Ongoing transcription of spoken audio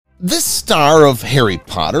This star of Harry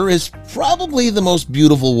Potter is probably the most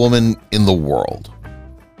beautiful woman in the world.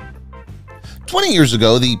 20 years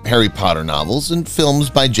ago, the Harry Potter novels and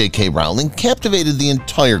films by J.K. Rowling captivated the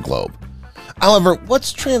entire globe. However,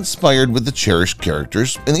 what's transpired with the cherished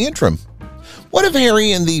characters in the interim? What have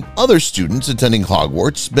Harry and the other students attending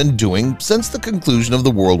Hogwarts been doing since the conclusion of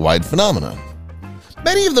the worldwide phenomenon?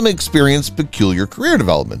 Many of them experienced peculiar career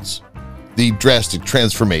developments. The drastic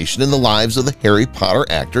transformation in the lives of the Harry Potter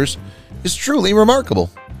actors is truly remarkable.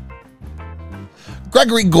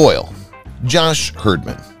 Gregory Goyle, Josh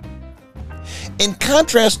Herdman. In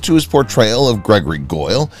contrast to his portrayal of Gregory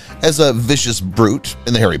Goyle as a vicious brute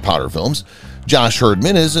in the Harry Potter films, Josh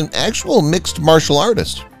Herdman is an actual mixed martial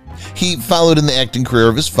artist. He followed in the acting career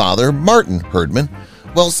of his father, Martin Herdman,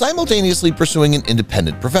 while simultaneously pursuing an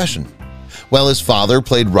independent profession. While his father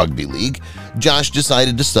played rugby league, Josh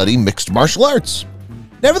decided to study mixed martial arts.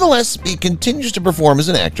 Nevertheless, he continues to perform as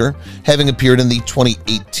an actor, having appeared in the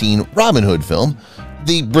 2018 Robin Hood film,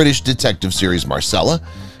 the British detective series Marcella,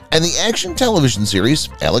 and the action television series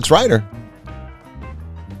Alex Rider.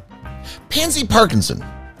 Pansy Parkinson,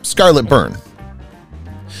 Scarlett Byrne.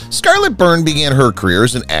 Scarlett Byrne began her career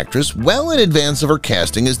as an actress well in advance of her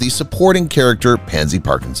casting as the supporting character Pansy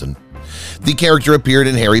Parkinson. The character appeared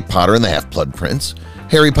in Harry Potter and the Half-Blood Prince,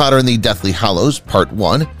 Harry Potter and the Deathly Hallows Part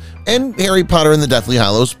 1, and Harry Potter and the Deathly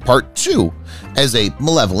Hallows Part 2 as a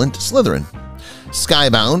malevolent Slytherin.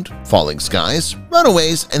 Skybound, Falling Skies,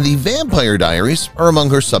 Runaways, and The Vampire Diaries are among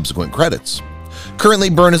her subsequent credits. Currently,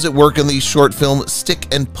 Byrne is at work on the short film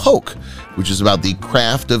Stick and Poke, which is about the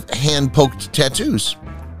craft of hand-poked tattoos.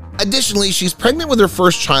 Additionally, she's pregnant with her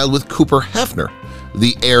first child with Cooper Hefner,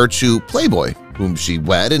 the heir to Playboy, whom she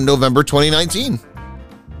wed in November 2019.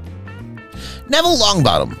 Neville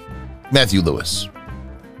Longbottom, Matthew Lewis.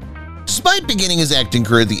 Despite beginning his acting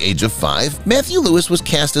career at the age of 5, Matthew Lewis was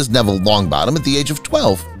cast as Neville Longbottom at the age of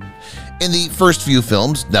 12. In the first few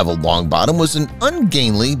films, Neville Longbottom was an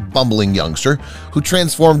ungainly, bumbling youngster who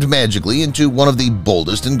transformed magically into one of the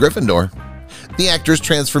boldest in Gryffindor. The actor's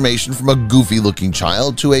transformation from a goofy-looking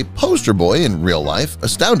child to a poster boy in real life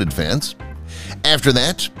astounded fans. After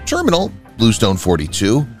that, Terminal, Bluestone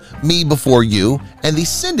 42, Me Before You, and The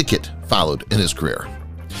Syndicate followed in his career.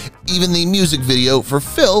 Even the music video for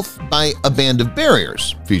Filth by A Band of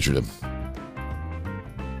Barriers featured him.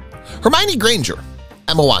 Hermione Granger,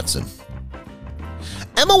 Emma Watson.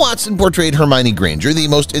 Emma Watson portrayed Hermione Granger, the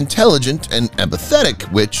most intelligent and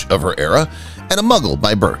empathetic witch of her era and a muggle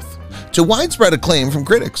by birth, to widespread acclaim from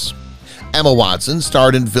critics. Emma Watson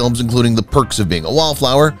starred in films including The Perks of Being a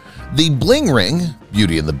Wallflower, The Bling Ring,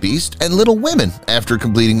 Beauty and the Beast, and Little Women after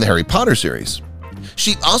completing the Harry Potter series.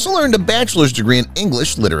 She also earned a bachelor's degree in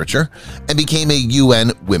English literature and became a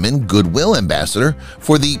UN Women Goodwill Ambassador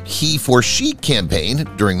for the He for She campaign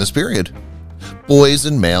during this period. Boys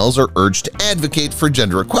and males are urged to advocate for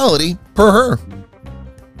gender equality per her.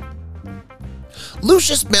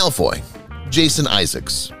 Lucius Malfoy, Jason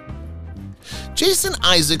Isaacs. Jason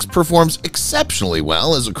Isaacs performs exceptionally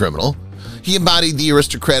well as a criminal. He embodied the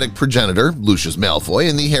aristocratic progenitor, Lucius Malfoy,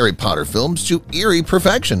 in the Harry Potter films to eerie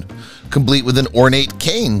perfection, complete with an ornate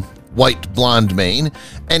cane, white blonde mane,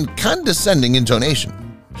 and condescending intonation.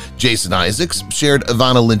 Jason Isaacs shared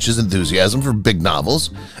Ivana Lynch's enthusiasm for big novels,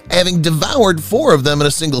 having devoured 4 of them in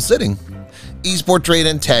a single sitting. He's portrayed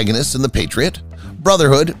antagonists in The Patriot,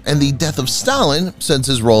 Brotherhood, and The Death of Stalin since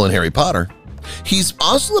his role in Harry Potter. He's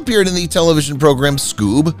also appeared in the television programs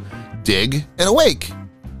Scoob, Dig, and Awake.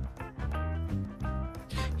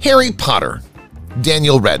 Harry Potter,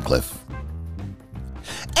 Daniel Radcliffe.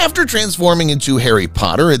 After transforming into Harry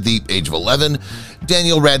Potter at the age of 11,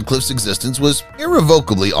 Daniel Radcliffe's existence was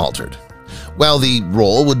irrevocably altered. While the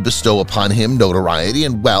role would bestow upon him notoriety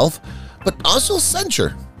and wealth, but also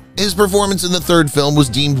censure, his performance in the 3rd film was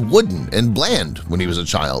deemed wooden and bland when he was a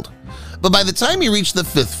child. But by the time he reached the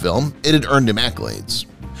 5th film, it had earned him accolades.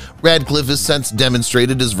 Radcliffe has since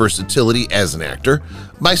demonstrated his versatility as an actor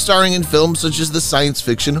by starring in films such as the science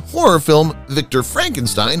fiction horror film Victor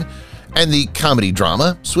Frankenstein and the comedy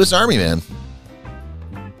drama Swiss Army Man.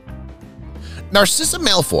 Narcissa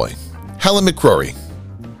Malfoy, Helen McCrory.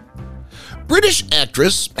 British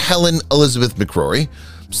actress Helen Elizabeth McCrory,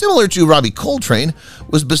 similar to Robbie Coltrane,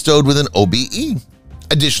 was bestowed with an OBE.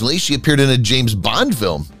 Additionally, she appeared in a James Bond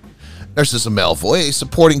film. Narcissa Malfoy, a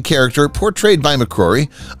supporting character portrayed by McCrory,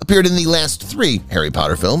 appeared in the last 3 Harry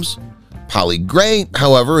Potter films. Polly Gray,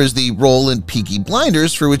 however, is the role in Peaky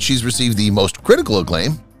Blinders for which she's received the most critical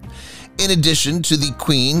acclaim. In addition to the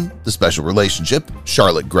Queen, The Special Relationship,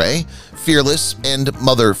 Charlotte Gray, Fearless, and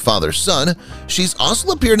Mother, Father, Son, she's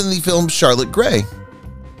also appeared in the film Charlotte Gray.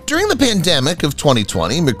 During the pandemic of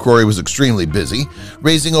 2020, McCrory was extremely busy,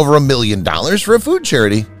 raising over $1 million for a food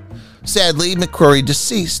charity. Sadly, McCrory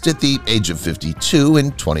deceased at the age of 52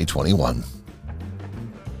 in 2021.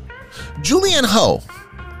 Julianne Hough.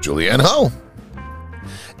 Julianne Hough.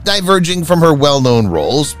 Diverging from her well-known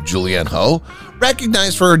roles, Julianne Hough,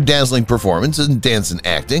 recognized for her dazzling performance in dance and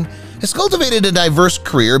acting, has cultivated a diverse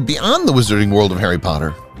career beyond the wizarding world of Harry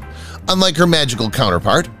Potter. Unlike her magical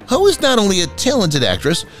counterpart, Hough is not only a talented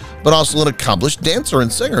actress, but also an accomplished dancer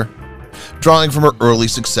and singer. Drawing from her early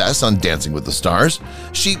success on Dancing with the Stars,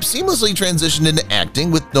 she seamlessly transitioned into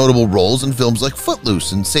acting with notable roles in films like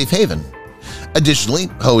Footloose and Safe Haven. Additionally,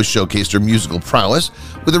 Hough has showcased her musical prowess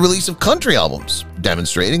with the release of country albums,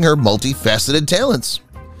 demonstrating her multifaceted talents.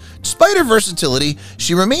 Despite her versatility,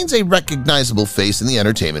 she remains a recognizable face in the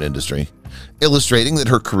entertainment industry, illustrating that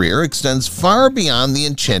her career extends far beyond the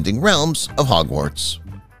enchanting realms of Hogwarts.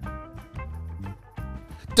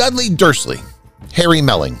 Dudley Dursley. Harry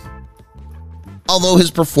Melling. Although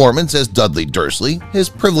his performance as Dudley Dursley, his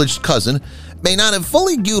privileged cousin, may not have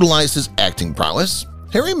fully utilized his acting prowess,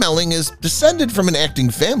 Harry Melling is descended from an acting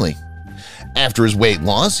family. After his weight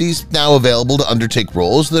loss, he's now available to undertake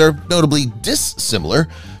roles that are notably dissimilar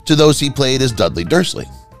to those he played as Dudley Dursley.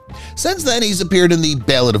 Since then, he's appeared in The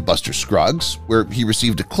Ballad of Buster Scruggs, where he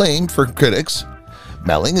received acclaim for critics.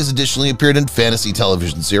 Melling has additionally appeared in fantasy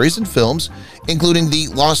television series and films, including The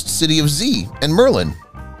Lost City of Z and Merlin.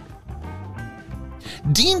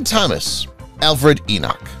 Dean Thomas. Alfred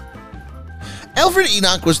Enoch. Alfred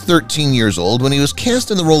Enoch was 13 years old when he was cast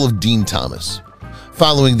in the role of Dean Thomas.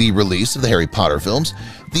 Following the release of the Harry Potter films,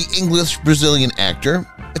 the English-Brazilian actor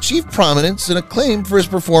achieved prominence and acclaim for his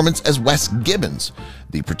performance as Wes Gibbons,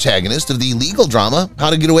 the protagonist of the legal drama How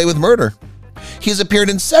to Get Away with Murder. He has appeared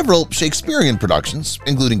in several Shakespearean productions,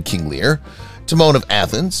 including King Lear, Timon of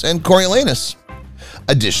Athens, and Coriolanus.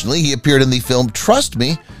 Additionally, he appeared in the film Trust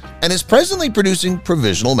Me and is presently producing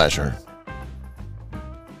Provisional Measure.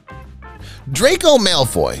 Draco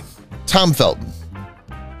Malfoy. Tom Felton.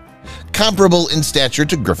 Comparable in stature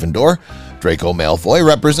to Gryffindor, Draco Malfoy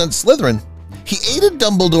represents Slytherin. He aided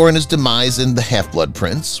Dumbledore in his demise in The Half-Blood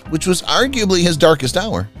Prince, which was arguably his darkest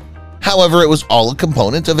hour. However, it was all a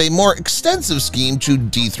component of a more extensive scheme to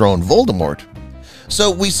dethrone Voldemort.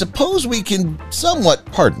 So we suppose we can somewhat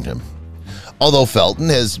pardon him. Although Felton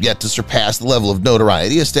has yet to surpass the level of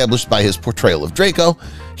notoriety established by his portrayal of Draco,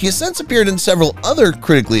 he has since appeared in several other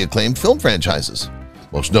critically acclaimed film franchises,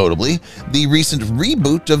 most notably the recent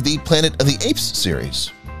reboot of the Planet of the Apes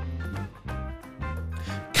series.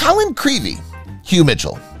 Colin Creevey. Hugh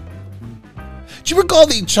Mitchell. Do you recall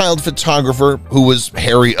the child photographer who was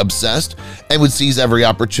Harry-obsessed and would seize every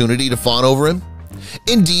opportunity to fawn over him?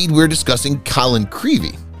 Indeed, we're discussing Colin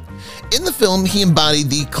Creevey. In the film, he embodied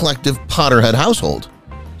the collective Potterhead household.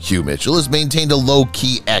 Hugh Mitchell has maintained a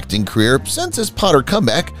low-key acting career since his Potter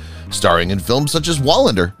comeback, starring in films such as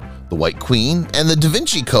Wallander, The White Queen, and The Da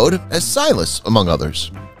Vinci Code as Silas, among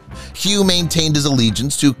others. Hugh maintained his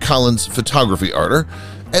allegiance to Colin's photography ardor,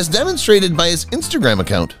 as demonstrated by his Instagram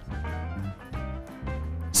account.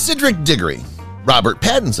 Cedric Diggory. Robert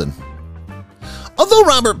Pattinson. Although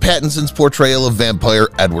Robert Pattinson's portrayal of vampire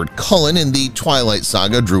Edward Cullen in the Twilight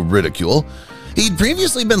Saga drew ridicule, he'd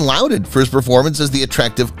previously been lauded for his performance as the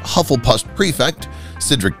attractive Hufflepuff prefect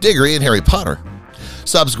Cedric Diggory in Harry Potter.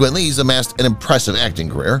 Subsequently, he's amassed an impressive acting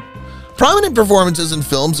career. Prominent performances in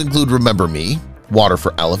films include Remember Me, Water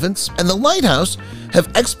for Elephants, and The Lighthouse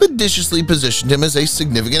have expeditiously positioned him as a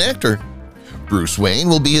significant actor. Bruce Wayne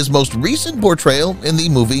will be his most recent portrayal in the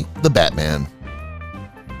movie The Batman.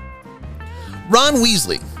 Ron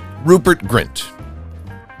Weasley. Rupert Grint.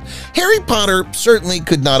 Harry Potter certainly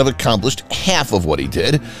could not have accomplished half of what he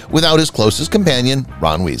did without his closest companion,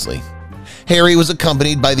 Ron Weasley. Harry was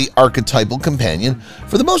accompanied by the archetypal companion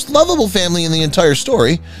for the most lovable family in the entire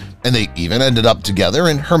story, and they even ended up together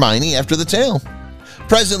in Hermione after the tale.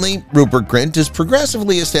 Presently, Rupert Grint is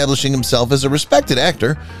progressively establishing himself as a respected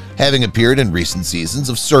actor, having appeared in recent seasons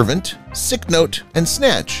of Servant, Sick Note, and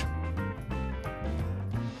Snatch.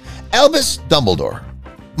 Albus Dumbledore.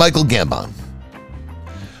 Michael Gambon.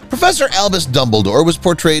 Professor Albus Dumbledore was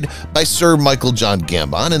portrayed by Sir Michael John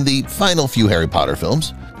Gambon in the final few Harry Potter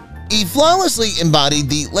films. He flawlessly embodied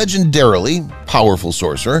the legendarily powerful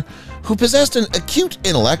sorcerer who possessed an acute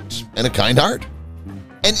intellect and a kind heart.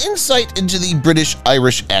 An insight into the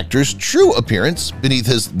British-Irish actor's true appearance beneath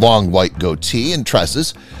his long white goatee and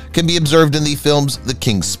tresses can be observed in the films The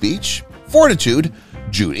King's Speech, Fortitude,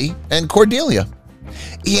 Judy, and Cordelia.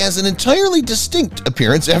 He has an entirely distinct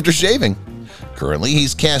appearance after shaving. Currently,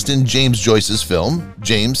 he's cast in James Joyce's film,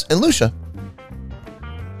 James and Lucia.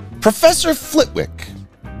 Professor Flitwick.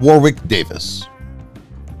 Warwick Davis.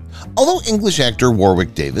 Although English actor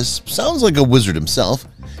Warwick Davis sounds like a wizard himself,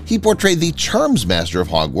 he portrayed the Charms Master of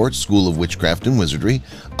Hogwarts School of Witchcraft and Wizardry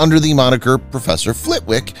under the moniker Professor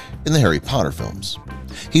Flitwick in the Harry Potter films.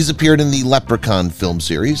 He's appeared in the Leprechaun film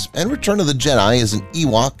series and Return of the Jedi as an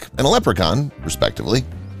Ewok and a Leprechaun, respectively.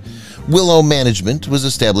 Willow management was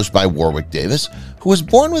established by Warwick Davis, who was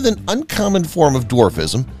born with an uncommon form of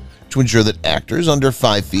dwarfism, to ensure that actors under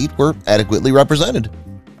 5 feet were adequately represented.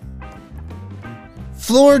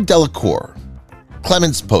 Fleur Delacour,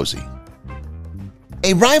 Clemence Posey.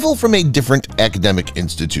 A rival from a different academic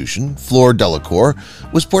institution, Fleur Delacour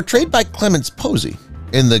was portrayed by Clemence Posey.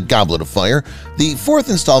 In The Goblet of Fire, the 4th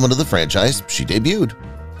installment of the franchise, she debuted.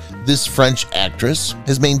 This French actress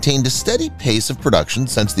has maintained a steady pace of production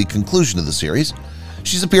since the conclusion of the series.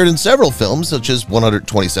 She's appeared in several films such as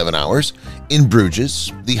 127 Hours, In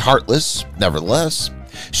Bruges, The Heartless, Nevertheless.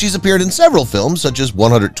 She's appeared in several films such as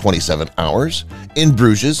 127 Hours, In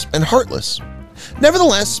Bruges, and Heartless.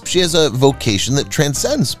 Nevertheless, she has a vocation that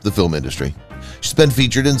transcends the film industry. She's been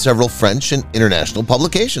featured in several French and international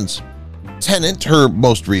publications. Tenet, her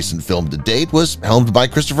most recent film to date, was helmed by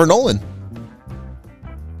Christopher Nolan.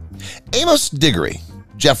 Amos Diggory,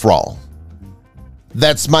 Jeff Rawle.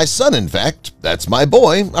 "That's my son, in fact, that's my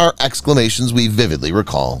boy," are exclamations we vividly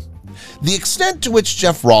recall. The extent to which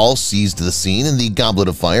Jeff Rawle seized the scene in The Goblet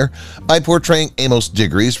of Fire by portraying Amos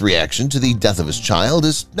Diggory's reaction to the death of his child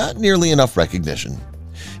is not nearly enough recognition.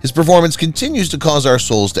 His performance continues to cause our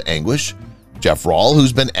souls to anguish. Jeff Rawle,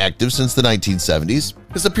 who's been active since the 1970s,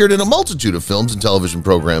 has appeared in a multitude of films and television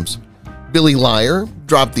programs. Billy Liar,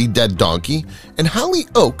 Drop the Dead Donkey, and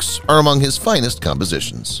Hollyoaks are among his finest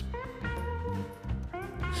compositions.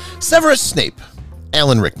 Severus Snape,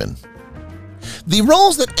 Alan Rickman. The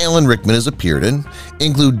roles that Alan Rickman has appeared in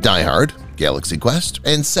include Die Hard, Galaxy Quest,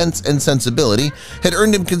 and Sense and Sensibility had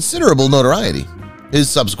earned him considerable notoriety. His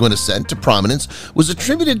subsequent ascent to prominence was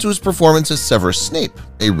attributed to his performance as Severus Snape,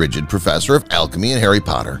 a rigid professor of alchemy in Harry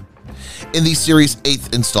Potter. In the series'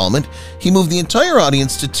 8th installment, he moved the entire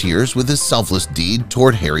audience to tears with his selfless deed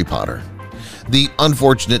toward Harry Potter. The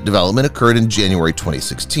unfortunate development occurred in January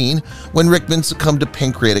 2016 when Rickman succumbed to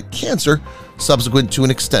pancreatic cancer subsequent to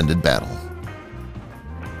an extended battle.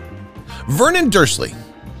 Vernon Dursley,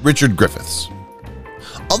 Richard Griffiths.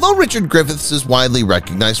 Although Richard Griffiths is widely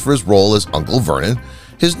recognized for his role as Uncle Vernon,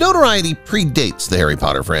 his notoriety predates the Harry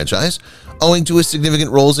Potter franchise, owing to his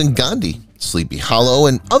significant roles in Gandhi, Sleepy Hollow,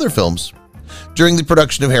 and other films. During the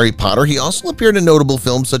production of Harry Potter, he also appeared in notable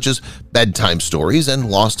films such as Bedtime Stories and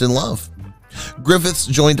Lost in Love. Griffiths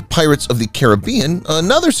joined Pirates of the Caribbean,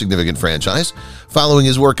 another significant franchise, following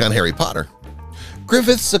his work on Harry Potter.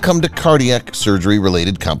 Griffiths succumbed to cardiac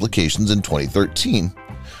surgery-related complications in 2013.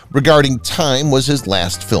 Regarding Time was his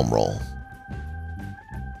last film role.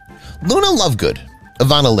 Luna Lovegood,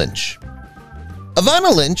 Evanna Lynch. Evanna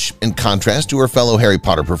Lynch, in contrast to her fellow Harry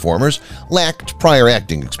Potter performers, lacked prior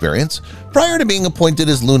acting experience prior to being appointed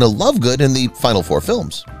as Luna Lovegood in the final 4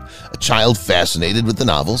 films. A child fascinated with the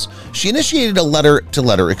novels, she initiated a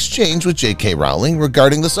letter-to-letter exchange with J.K. Rowling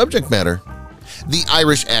regarding the subject matter. The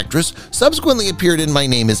Irish actress subsequently appeared in My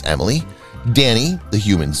Name is Emily, Danny, the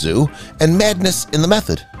Human Zoo, and Madness in the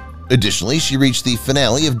Method. Additionally, she reached the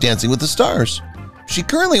finale of Dancing with the Stars. She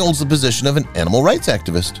currently holds the position of an animal rights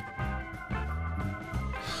activist.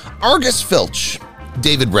 Argus Filch,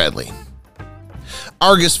 David Bradley.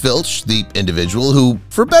 Argus Filch, the individual who,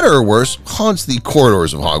 for better or worse, haunts the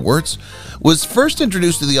corridors of Hogwarts, was first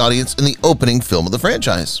introduced to the audience in the opening film of the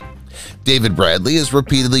franchise. David Bradley has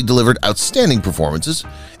repeatedly delivered outstanding performances,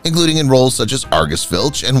 including in roles such as Argus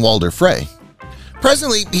Filch and Walder Frey.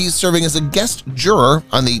 Presently, he's serving as a guest juror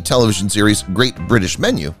on the television series Great British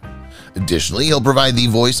Menu. Additionally, he'll provide the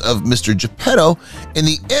voice of Mr. Geppetto in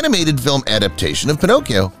the animated film adaptation of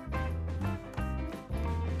Pinocchio.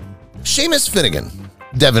 Seamus Finnegan,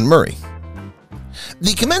 Devon Murray.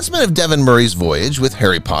 The commencement of Devon Murray's voyage with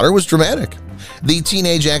Harry Potter was dramatic. The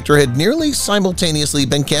teenage actor had nearly simultaneously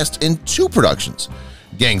been cast in 2 productions,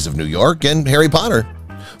 Gangs of New York and Harry Potter.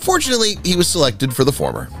 Fortunately, he was selected for the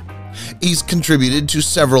former. He's contributed to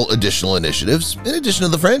several additional initiatives in addition to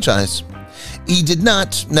the franchise. He did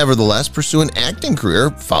not, nevertheless, pursue an acting career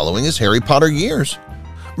following his Harry Potter years.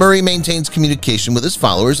 Murray maintains communication with his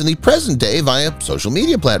followers in the present day via social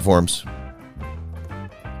media platforms.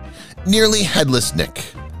 Nearly Headless Nick,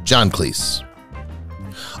 John Cleese.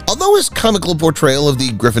 Although his comical portrayal of the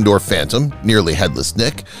Gryffindor Phantom, Nearly Headless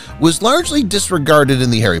Nick, was largely disregarded in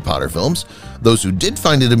the Harry Potter films, those who did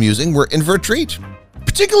find it amusing were in for a treat.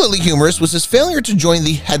 Particularly humorous was his failure to join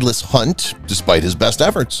the Headless Hunt despite his best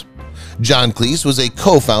efforts. John Cleese was a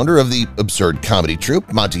co-founder of the absurd comedy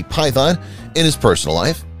troupe Monty Python in his personal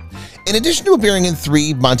life. In addition to appearing in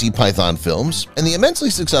 3 Monty Python films and the immensely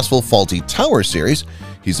successful Fawlty Tower series,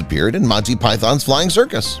 he's appeared in Monty Python's Flying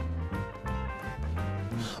Circus.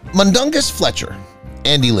 Mundungus Fletcher,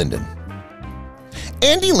 Andy Linden.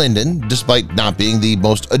 Andy Linden, despite not being the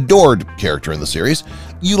most adored character in the series,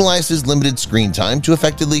 utilized his limited screen time to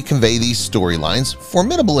effectively convey the storyline's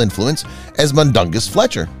formidable influence as Mundungus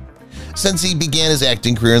Fletcher. Since he began his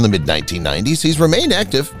acting career in the mid-1990s, he's remained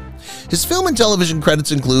active. His film and television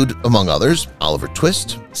credits include, among others, Oliver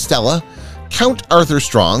Twist, Stella, Count Arthur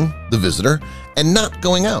Strong, The Visitor, and Not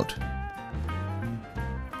Going Out.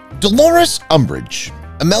 Dolores Umbridge,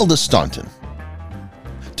 Imelda Staunton.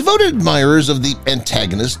 Devoted admirers of the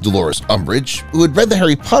antagonist Dolores Umbridge, who had read the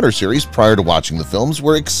Harry Potter series prior to watching the films,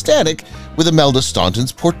 were ecstatic with Imelda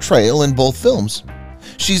Staunton's portrayal in both films.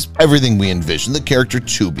 She's everything we envisioned the character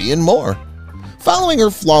to be and more. Following her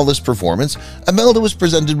flawless performance, Imelda was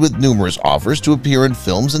presented with numerous offers to appear in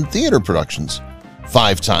films and theater productions.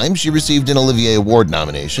 5 times she received an Olivier Award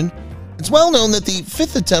nomination. It's well known that the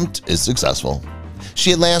 5th attempt is successful.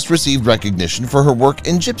 She at last received recognition for her work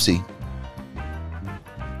in Gypsy.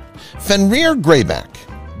 Fenrir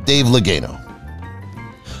Greyback, Dave Lagano.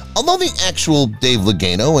 Although the actual Dave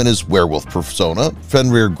Lagano and his werewolf persona,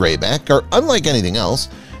 Fenrir Greyback, are unlike anything else,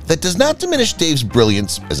 that does not diminish Dave's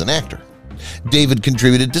brilliance as an actor. David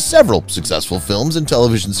contributed to several successful films and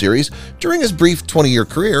television series during his brief 20-year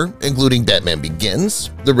career, including Batman Begins,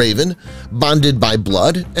 The Raven, Bonded by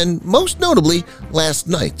Blood, and most notably, Last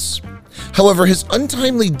Nights. However, his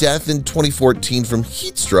untimely death in 2014 from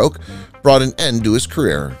heat stroke brought an end to his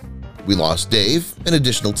career. We lost Dave, an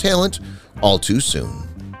additional talent, all too soon.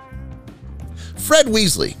 Fred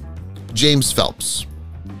Weasley, James Phelps.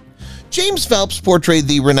 James Phelps portrayed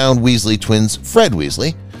the renowned Weasley twins Fred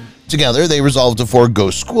Weasley. Together, they resolved to forego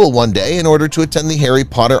school one day in order to attend the Harry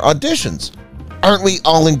Potter auditions. Aren't we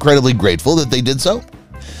all incredibly grateful that they did so?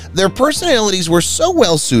 Their personalities were so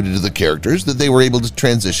well suited to the characters that they were able to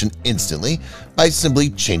transition instantly by simply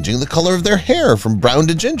changing the color of their hair from brown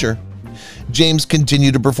to ginger. James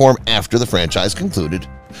continued to perform after the franchise concluded.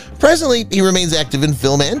 Presently, he remains active in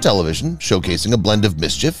film and television, showcasing a blend of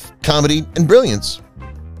mischief, comedy, and brilliance.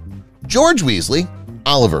 George Weasley,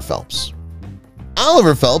 Oliver Phelps.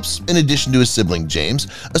 Oliver Phelps, in addition to his sibling James,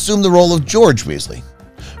 assumed the role of George Weasley.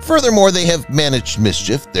 Furthermore, they have managed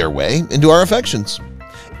mischief their way into our affections.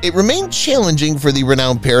 It remained challenging for the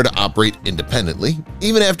renowned pair to operate independently,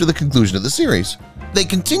 even after the conclusion of the series. They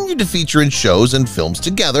continued to feature in shows and films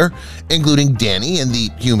together, including Danny and the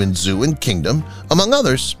Human Zoo and Kingdom, among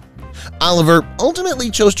others. Oliver ultimately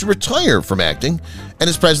chose to retire from acting and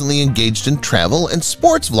is presently engaged in travel and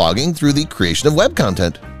sports vlogging through the creation of web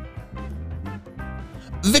content.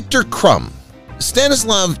 Victor Krum,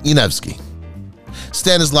 Stanislav Yanevsky.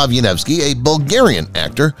 Stanislav Yanevsky, a Bulgarian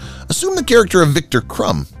actor, assumed the character of Victor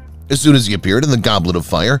Krum. As soon as he appeared in The Goblet of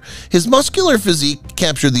Fire, his muscular physique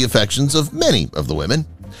captured the affections of many of the women.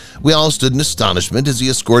 We all stood in astonishment as he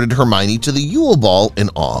escorted Hermione to the Yule Ball in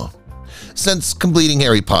awe. Since completing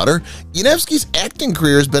Harry Potter, Yanevsky's acting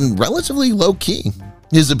career has been relatively low-key.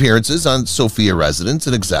 His appearances on Sophia Residence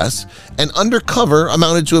and Excess and Undercover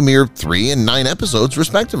amounted to a mere 3 and 9 episodes,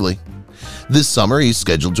 respectively. This summer, he's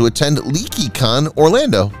scheduled to attend LeakyCon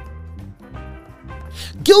Orlando.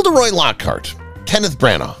 Gilderoy Lockhart, Kenneth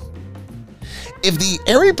Branagh. If the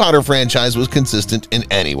Harry Potter franchise was consistent in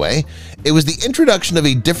any way, it was the introduction of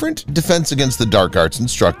a different Defense Against the Dark Arts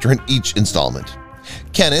instructor in each installment.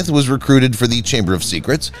 Kenneth was recruited for the Chamber of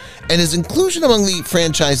Secrets, and his inclusion among the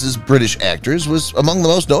franchise's British actors was among the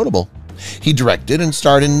most notable. He directed and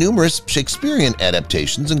starred in numerous Shakespearean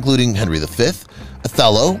adaptations, including Henry V,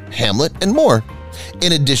 Othello, Hamlet, and more,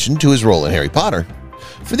 in addition to his role in Harry Potter.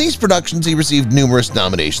 For these productions, he received numerous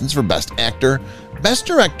nominations for Best Actor, Best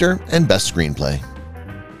Director, and Best Screenplay.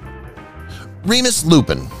 Remus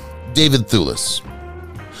Lupin, David Thewlis.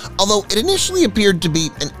 Although it initially appeared to be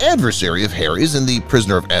an adversary of Harry's in The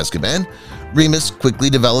Prisoner of Azkaban, Remus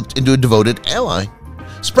quickly developed into a devoted ally.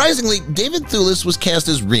 Surprisingly, David Thewlis was cast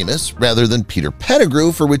as Remus rather than Peter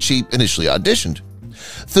Pettigrew, for which he initially auditioned.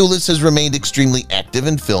 Thewlis has remained extremely active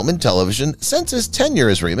in film and television since his tenure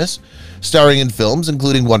as Remus, starring in films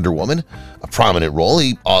including Wonder Woman. A prominent role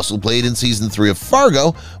he also played in Season 3 of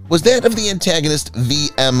Fargo was that of the antagonist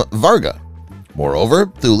V.M. Varga. Moreover,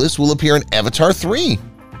 Thewlis will appear in Avatar 3.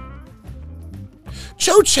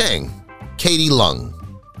 Cho Chang, Katie Lung.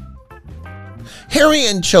 Harry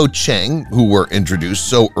and Cho Chang, who were introduced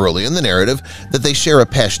so early in the narrative that they share a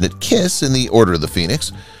passionate kiss in the Order of the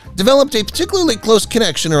Phoenix, developed a particularly close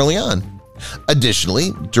connection early on.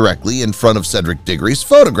 additionally directly in front of Cedric Diggory's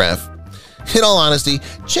photograph. In all honesty,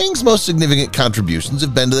 Chang's most significant contributions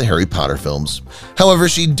have been to the Harry Potter films. However,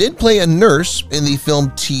 she did play a nurse in the film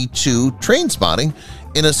T2 Trainspotting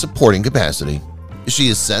in a supporting capacity. She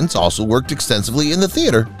has since also worked extensively in the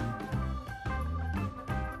theater,